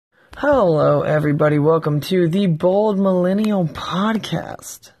Hello, everybody. Welcome to the Bold Millennial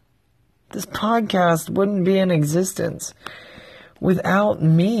Podcast. This podcast wouldn't be in existence without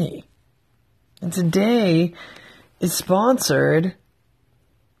me. And today is sponsored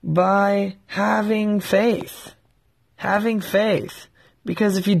by having faith. Having faith.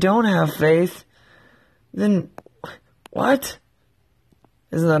 Because if you don't have faith, then what?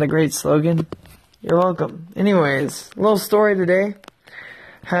 Isn't that a great slogan? You're welcome. Anyways, little story today.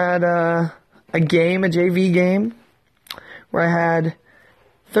 Had a JV game, where I had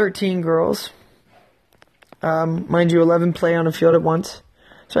 13 girls. Mind you, 11 play on a field at once.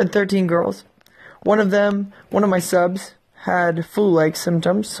 So I had 13 girls. One of my subs, had flu-like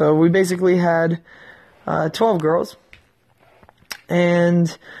symptoms. So we basically had 12 girls.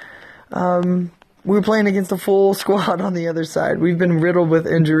 And we were playing against a full squad on the other side. We've been riddled with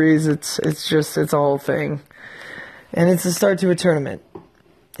injuries. It's a whole thing. And it's the start to a tournament.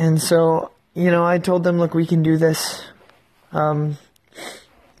 And so, I told them, look, we can do this. But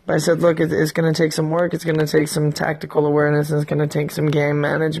I said, look, it's going to take some work. It's going to take some tactical awareness. And it's going to take some game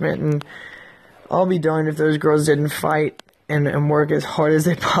management. And I'll be darned if those girls didn't fight and work as hard as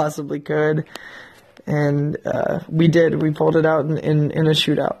they possibly could. And we did. We pulled it out in a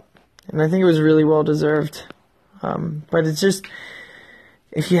shootout. And I think it was really well deserved. But it's just,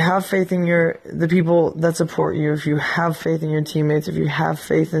 if you have faith in the people that support you, if you have faith in your teammates, if you have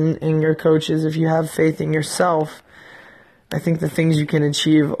faith in your coaches, if you have faith in yourself, I think the things you can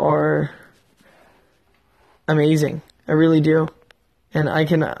achieve are amazing. I really do. And I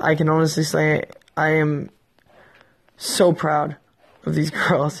can honestly say I am so proud of these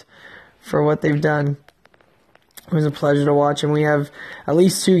girls for what they've done. It was a pleasure to watch, and we have at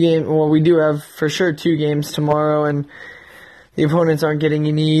least 2 games. Well, we do have for sure 2 games tomorrow, and the opponents aren't getting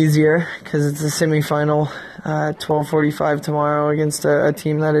any easier because it's a semifinal at 12:45 tomorrow against a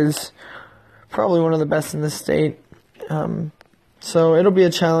team that is probably one of the best in the state. So it'll be a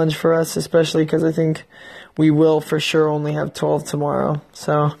challenge for us, especially because I think we will for sure only have 12 tomorrow.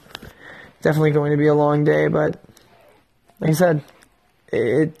 So definitely going to be a long day, but like I said,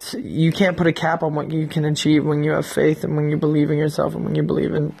 you can't put a cap on what you can achieve when you have faith and when you believe in yourself and when you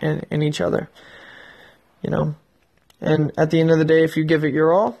believe in each other. And at the end of the day, if you give it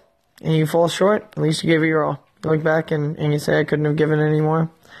your all and you fall short, at least you gave it your all. You look back and you say, I couldn't have given any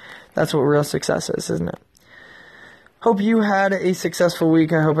more. That's what real success is, isn't it? Hope you had a successful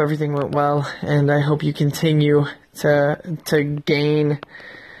week. I hope everything went well. And I hope you continue to gain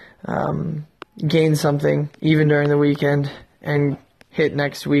something even during the weekend and hit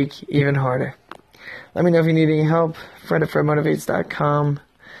next week even harder. Let me know if you need any help. Fred@FredMotivates.com.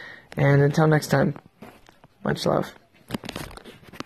 And until next time, much love.